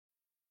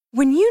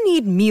When you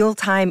need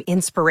mealtime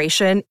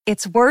inspiration,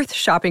 it's worth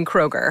shopping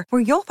Kroger,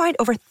 where you'll find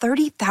over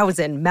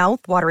 30,000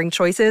 mouth-watering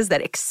choices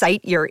that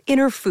excite your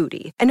inner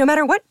foodie. And no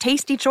matter what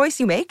tasty choice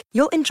you make,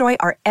 you'll enjoy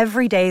our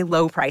everyday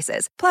low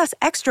prices, plus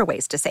extra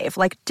ways to save,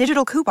 like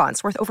digital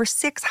coupons worth over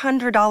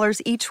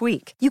 $600 each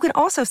week. You can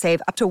also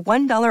save up to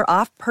 $1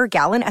 off per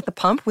gallon at the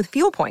pump with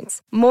fuel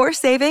points. More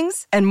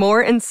savings and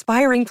more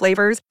inspiring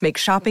flavors make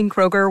shopping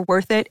Kroger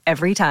worth it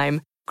every time.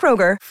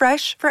 Kroger,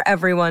 fresh for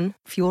everyone.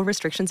 Fuel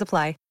restrictions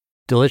apply.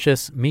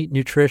 Delicious, meat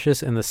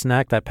nutritious, and the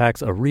snack that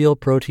packs a real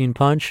protein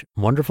punch,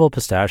 Wonderful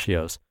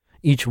Pistachios.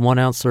 Each 1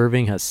 ounce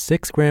serving has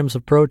 6 grams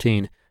of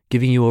protein,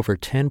 giving you over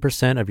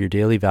 10% of your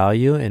daily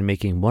value and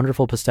making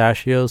Wonderful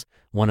Pistachios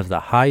one of the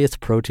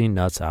highest protein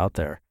nuts out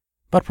there.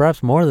 But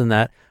perhaps more than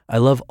that, I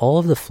love all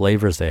of the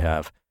flavors they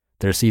have.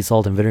 Their sea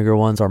salt and vinegar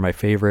ones are my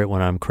favorite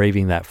when I'm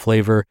craving that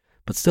flavor,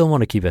 but still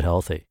want to keep it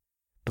healthy.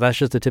 But that's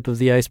just the tip of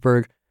the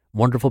iceberg.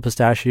 Wonderful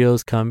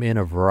Pistachios come in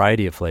a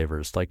variety of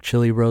flavors like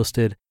chili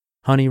roasted,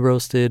 honey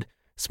roasted,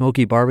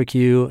 smoky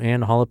barbecue,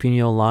 and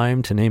jalapeno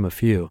lime, to name a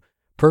few.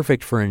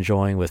 Perfect for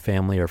enjoying with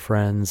family or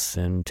friends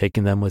and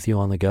taking them with you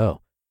on the go.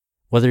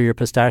 Whether you're a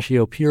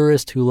pistachio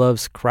purist who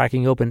loves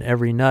cracking open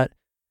every nut,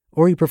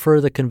 or you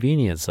prefer the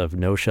convenience of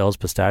no-shells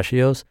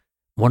pistachios,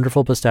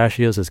 Wonderful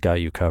Pistachios has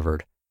got you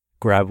covered.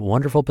 Grab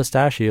Wonderful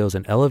Pistachios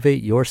and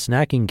elevate your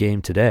snacking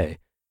game today.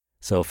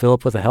 So fill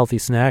up with a healthy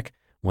snack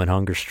when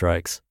hunger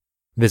strikes.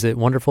 Visit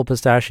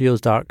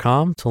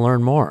wonderfulpistachios.com to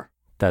learn more.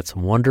 That's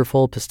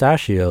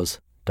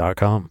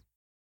wonderfulpistachios.com.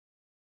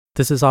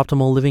 This is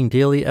Optimal Living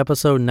Daily,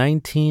 episode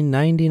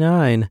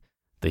 1999,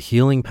 The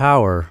Healing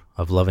Power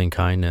of Loving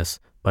Kindness,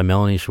 by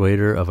Melani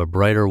Schweder of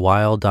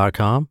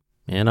abrighterwild.com.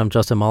 And I'm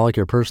Justin Malik,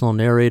 your personal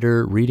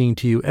narrator, reading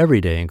to you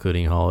every day,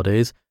 including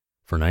holidays,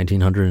 for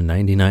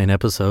 1999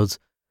 episodes.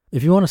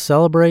 If you want to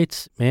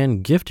celebrate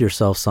and gift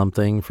yourself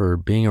something for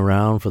being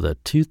around for the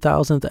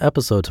 2000th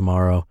episode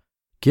tomorrow,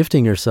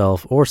 gifting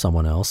yourself or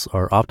someone else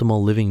our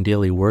Optimal Living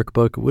Daily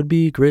workbook would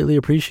be greatly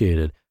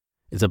appreciated.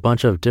 It's a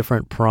bunch of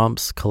different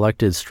prompts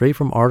collected straight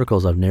from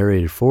articles I've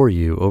narrated for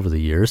you over the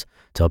years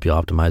to help you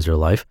optimize your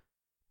life.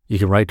 You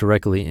can write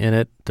directly in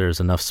it. There's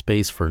enough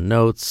space for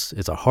notes.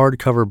 It's a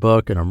hardcover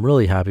book, and I'm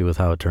really happy with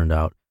how it turned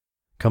out.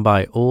 Come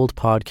by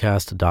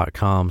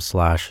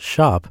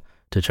oldpodcast.com/shop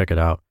to check it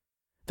out.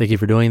 Thank you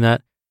for doing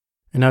that.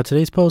 And now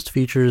today's post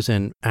features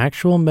an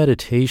actual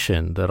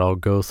meditation that I'll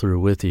go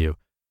through with you.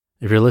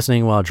 If you're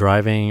listening while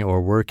driving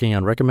or working,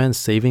 I'd recommend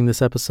saving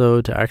this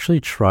episode to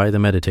actually try the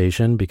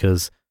meditation,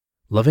 because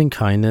loving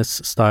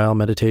kindness style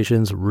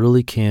meditations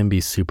really can be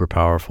super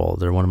powerful.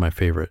 They're one of my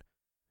favorite.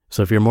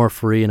 So if you're more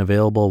free and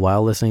available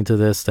while listening to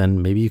this,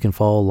 then maybe you can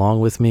follow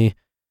along with me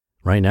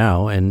right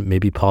now and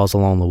maybe pause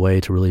along the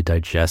way to really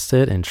digest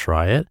it and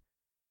try it.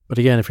 But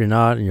again, if you're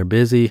not and you're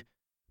busy,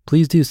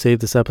 please do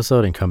save this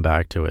episode and come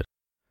back to it.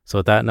 So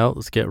with that note,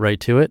 let's get right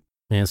to it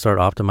and start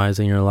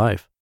optimizing your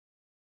life.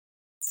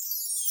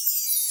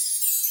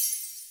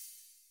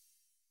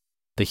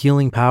 The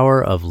Healing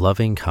Power of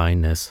Loving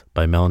Kindness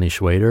by Melani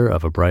Schweder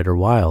of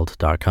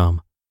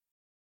abrighterwild.com.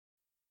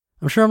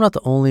 I'm sure I'm not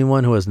the only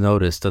one who has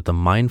noticed that the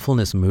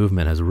mindfulness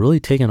movement has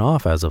really taken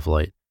off as of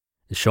late.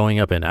 It's showing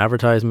up in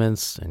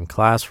advertisements, in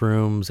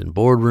classrooms, in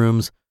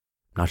boardrooms,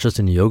 not just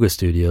in yoga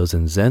studios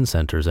and Zen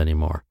centers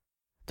anymore.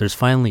 There's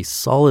finally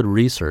solid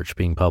research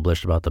being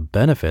published about the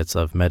benefits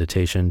of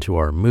meditation to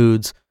our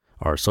moods,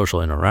 our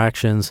social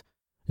interactions,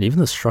 and even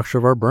the structure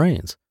of our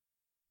brains.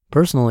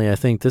 Personally, I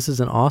think this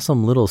is an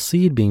awesome little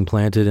seed being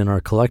planted in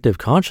our collective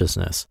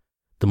consciousness.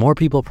 The more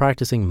people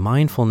practicing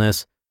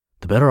mindfulness,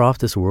 the better off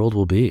this world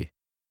will be.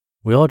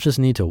 We all just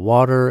need to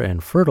water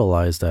and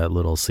fertilize that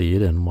little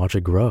seed and watch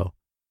it grow.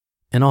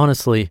 And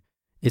honestly,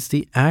 it's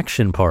the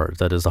action part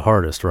that is the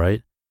hardest,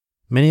 right?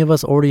 Many of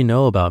us already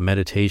know about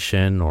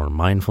meditation or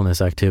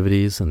mindfulness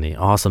activities and the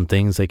awesome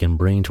things they can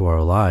bring to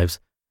our lives,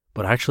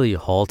 but actually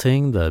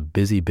halting the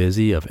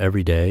busy of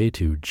every day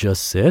to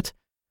just sit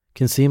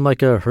can seem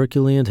like a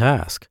Herculean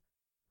task.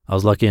 I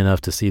was lucky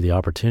enough to see the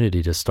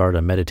opportunity to start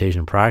a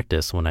meditation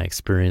practice when I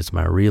experienced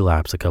my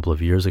relapse a couple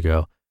of years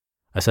ago.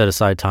 I set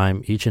aside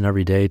time each and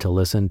every day to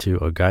listen to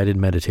a guided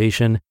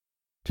meditation,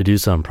 to do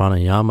some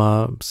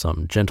pranayama,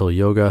 some gentle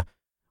yoga,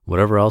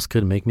 whatever else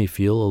could make me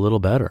feel a little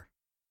better.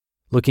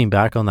 Looking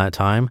back on that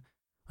time,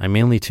 I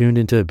mainly tuned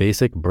into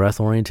basic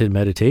breath-oriented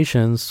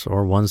meditations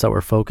or ones that were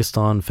focused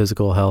on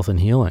physical health and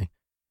healing.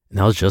 And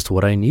that was just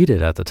what I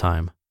needed at the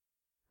time.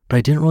 But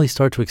I didn't really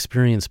start to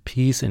experience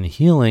peace and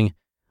healing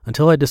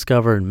until I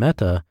discovered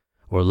metta,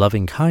 or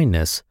loving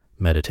kindness,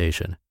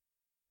 meditation.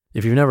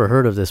 If you've never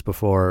heard of this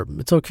before,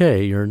 it's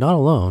okay, you're not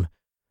alone.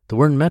 The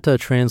word metta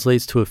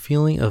translates to a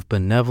feeling of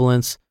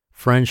benevolence,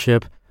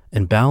 friendship,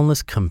 and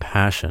boundless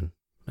compassion.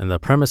 And the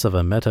premise of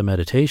a metta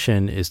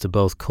meditation is to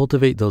both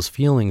cultivate those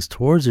feelings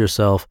towards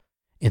yourself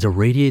and to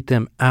radiate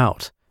them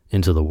out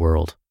into the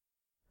world.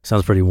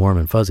 Sounds pretty warm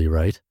and fuzzy,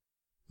 right?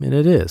 And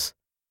it is.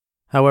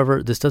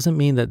 However, this doesn't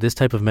mean that this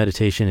type of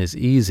meditation is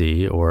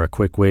easy or a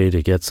quick way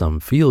to get some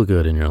feel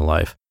good in your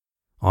life.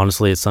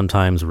 Honestly, it's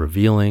sometimes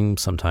revealing,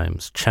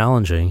 sometimes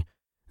challenging,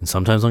 and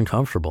sometimes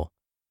uncomfortable,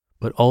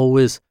 but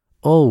always,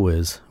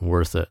 always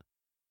worth it.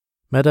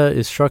 Metta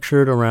is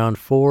structured around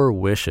 4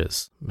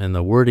 wishes, and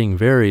the wording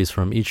varies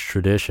from each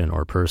tradition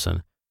or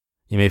person.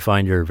 You may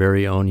find your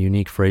very own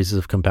unique phrases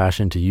of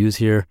compassion to use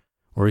here,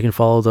 or you can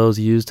follow those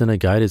used in a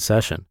guided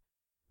session.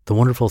 The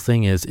wonderful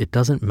thing is, it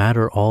doesn't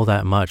matter all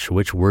that much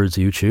which words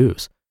you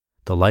choose.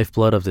 The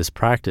lifeblood of this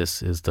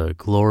practice is the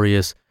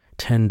glorious,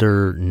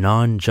 tender,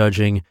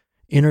 non-judging,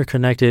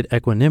 interconnected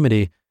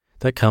equanimity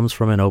that comes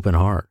from an open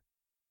heart.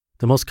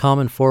 The most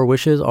common 4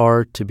 wishes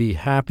are to be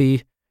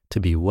happy, to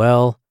be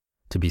well,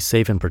 to be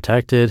safe and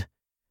protected,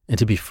 and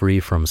to be free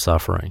from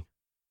suffering.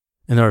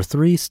 And there are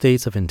 3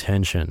 states of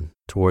intention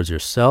towards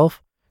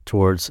yourself,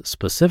 towards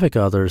specific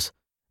others,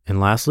 and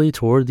lastly,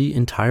 toward the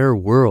entire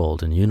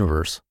world and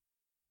universe.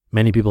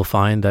 Many people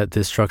find that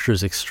this structure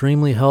is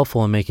extremely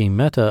helpful in making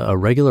metta a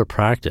regular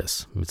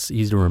practice. It's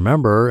easy to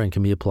remember and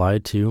can be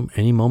applied to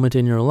any moment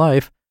in your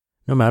life,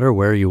 no matter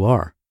where you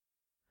are.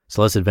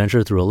 So let's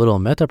adventure through a little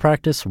metta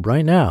practice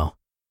right now.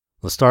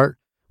 Let's start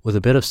with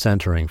a bit of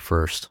centering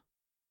first.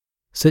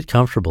 Sit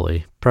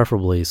comfortably,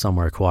 preferably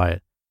somewhere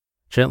quiet.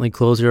 Gently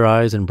close your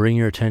eyes and bring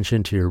your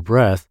attention to your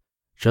breath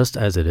just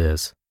as it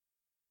is.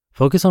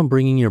 Focus on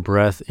bringing your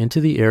breath into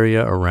the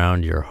area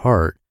around your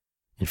heart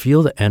and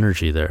feel the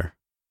energy there.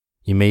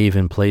 You may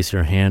even place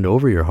your hand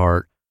over your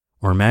heart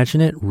or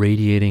imagine it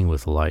radiating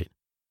with light.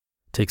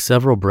 Take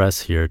several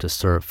breaths here to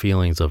stir up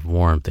feelings of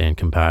warmth and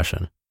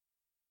compassion.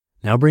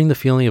 Now bring the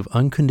feeling of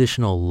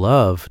unconditional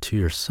love to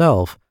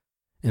yourself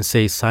and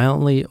say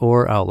silently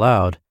or out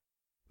loud,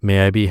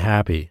 "May I be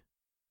happy.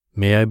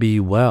 May I be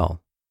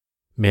well.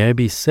 May I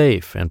be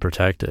safe and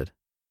protected.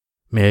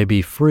 May I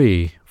be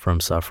free from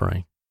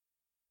suffering."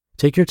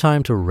 Take your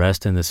time to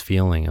rest in this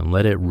feeling and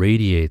let it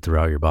radiate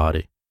throughout your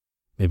body.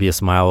 Maybe a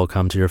smile will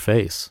come to your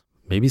face,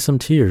 maybe some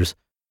tears.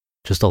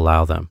 Just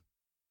allow them.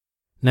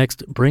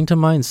 Next, bring to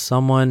mind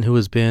someone who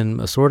has been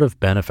a sort of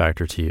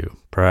benefactor to you,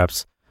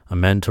 perhaps a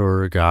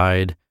mentor,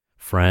 guide,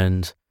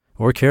 friend,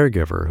 or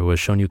caregiver who has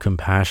shown you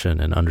compassion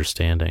and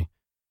understanding.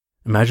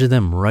 Imagine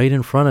them right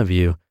in front of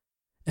you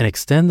and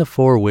extend the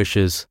 4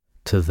 wishes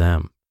to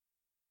them.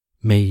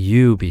 May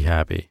you be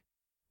happy.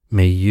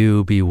 May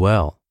you be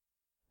well.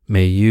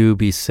 May you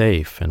be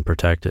safe and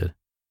protected.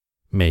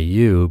 May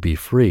you be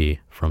free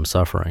from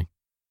suffering.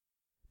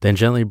 Then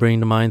gently bring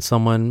to mind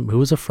someone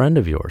who is a friend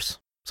of yours,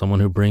 someone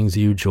who brings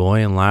you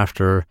joy and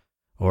laughter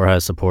or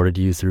has supported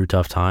you through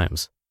tough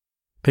times.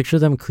 Picture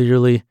them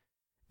clearly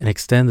and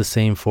extend the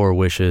same 4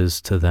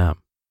 wishes to them.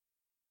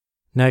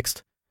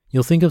 Next,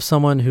 you'll think of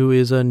someone who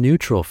is a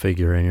neutral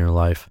figure in your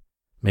life.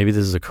 Maybe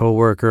this is a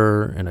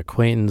coworker, an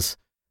acquaintance,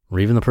 or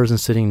even the person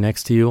sitting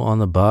next to you on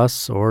the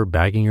bus or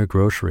bagging your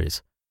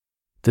groceries.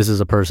 This is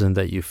a person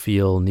that you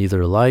feel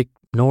neither like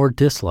nor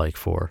dislike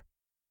for.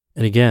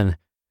 And again,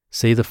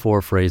 say the 4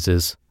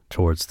 phrases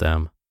towards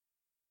them.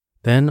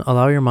 Then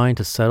allow your mind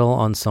to settle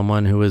on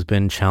someone who has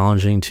been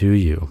challenging to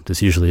you.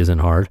 This usually isn't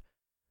hard.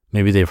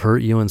 Maybe they've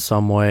hurt you in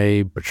some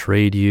way,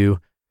 betrayed you,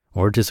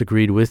 or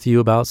disagreed with you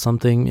about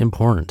something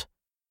important.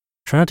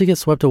 Try not to get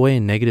swept away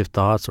in negative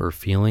thoughts or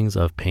feelings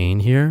of pain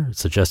here. It's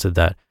suggested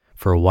that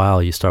for a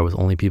while you start with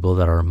only people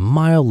that are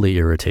mildly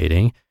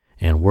irritating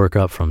and work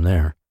up from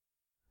there.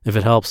 If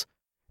it helps,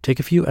 take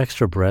a few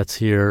extra breaths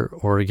here,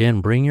 or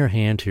again, bring your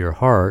hand to your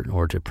heart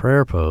or to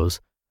prayer pose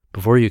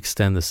before you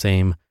extend the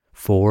same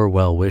 4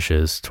 well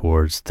wishes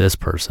towards this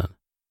person.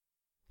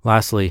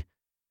 Lastly,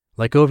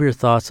 let go of your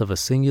thoughts of a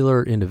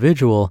singular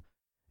individual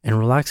and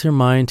relax your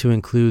mind to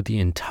include the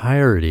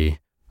entirety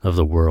of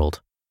the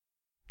world.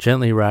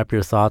 Gently wrap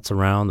your thoughts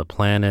around the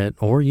planet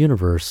or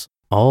universe,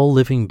 all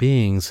living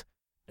beings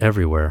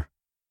everywhere.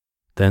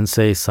 Then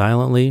say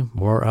silently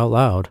or out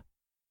loud,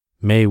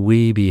 "May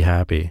we be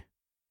happy.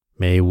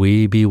 May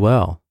we be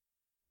well.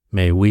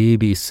 May we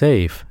be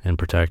safe and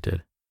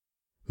protected.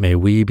 May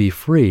we be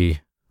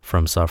free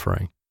from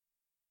suffering."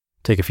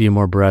 Take a few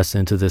more breaths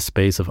into this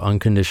space of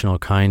unconditional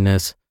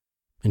kindness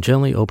and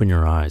gently open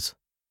your eyes.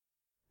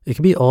 It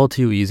can be all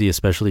too easy,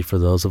 especially for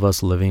those of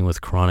us living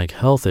with chronic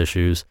health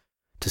issues,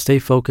 to stay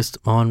focused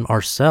on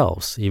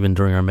ourselves, even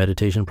during our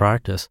meditation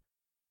practice.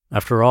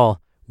 After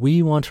all,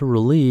 we want to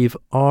relieve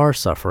our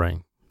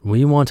suffering.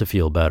 We want to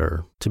feel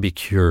better, to be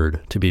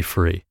cured, to be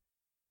free.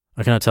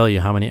 I cannot tell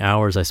you how many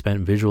hours I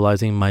spent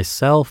visualizing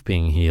myself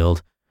being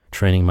healed,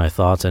 training my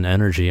thoughts and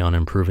energy on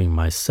improving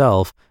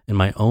myself in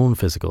my own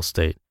physical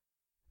state.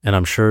 And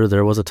I'm sure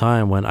there was a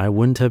time when I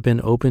wouldn't have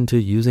been open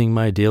to using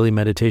my daily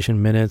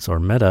meditation minutes or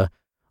metta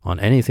on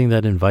anything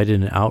that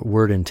invited an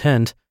outward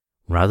intent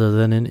rather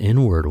than an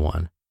inward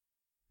one.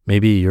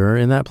 Maybe you're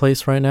in that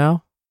place right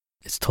now.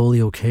 It's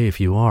totally okay if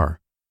you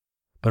are.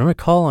 But I'm going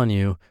to call on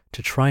you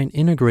to try and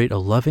integrate a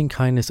loving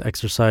kindness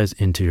exercise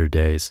into your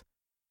days.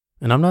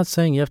 And I'm not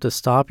saying you have to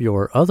stop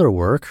your other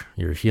work,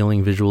 your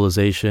healing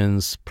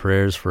visualizations,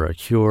 prayers for a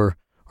cure,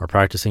 or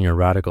practicing your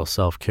radical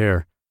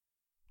self-care.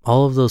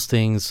 All of those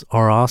things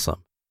are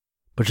awesome,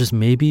 but just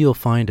maybe you'll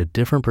find a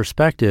different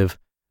perspective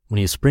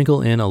when you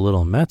sprinkle in a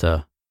little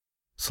metta.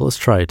 So let's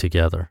try it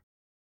together.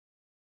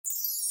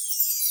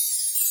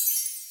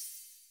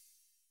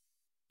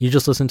 You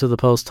just listened to the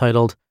post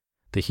titled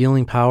The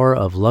Healing Power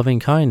of Loving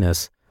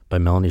Kindness by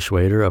Melani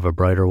Schweder of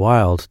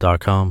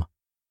abrighterwild.com.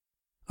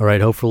 All right,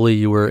 hopefully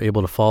you were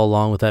able to follow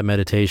along with that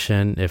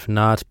meditation. If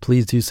not,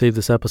 please do save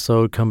this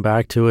episode, come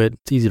back to it.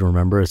 It's easy to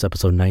remember. It's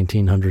episode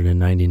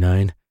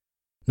 1999.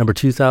 Number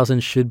 2000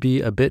 should be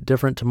a bit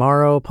different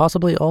tomorrow,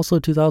 possibly also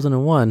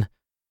 2001,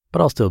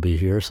 but I'll still be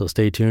here, so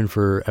stay tuned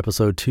for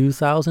episode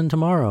 2000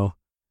 tomorrow,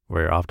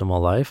 where your optimal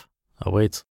life awaits.